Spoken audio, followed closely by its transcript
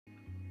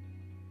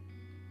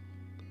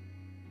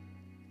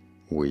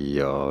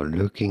We are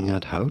looking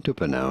at how to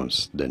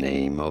pronounce the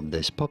name of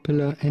this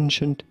popular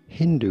ancient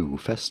Hindu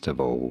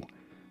festival.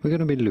 We're going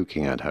to be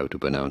looking at how to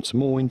pronounce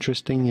more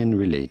interesting and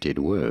related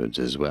words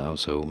as well,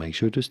 so make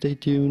sure to stay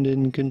tuned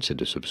and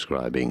consider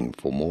subscribing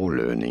for more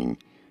learning.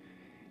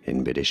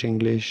 In British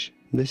English,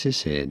 this is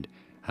said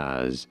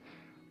as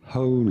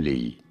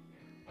Holi,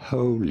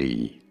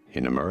 Holy.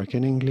 In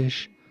American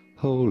English,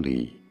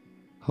 Holy,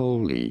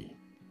 Holy.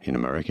 In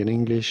American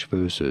English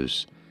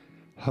versus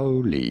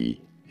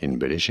Holy in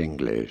British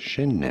English.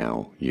 And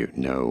now you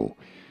know.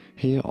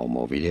 Here are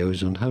more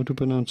videos on how to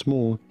pronounce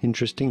more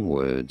interesting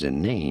words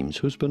and names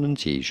whose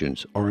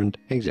pronunciations aren't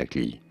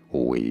exactly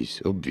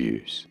always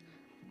obvious.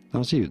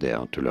 I'll see you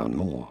there to learn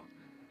more.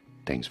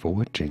 Thanks for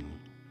watching.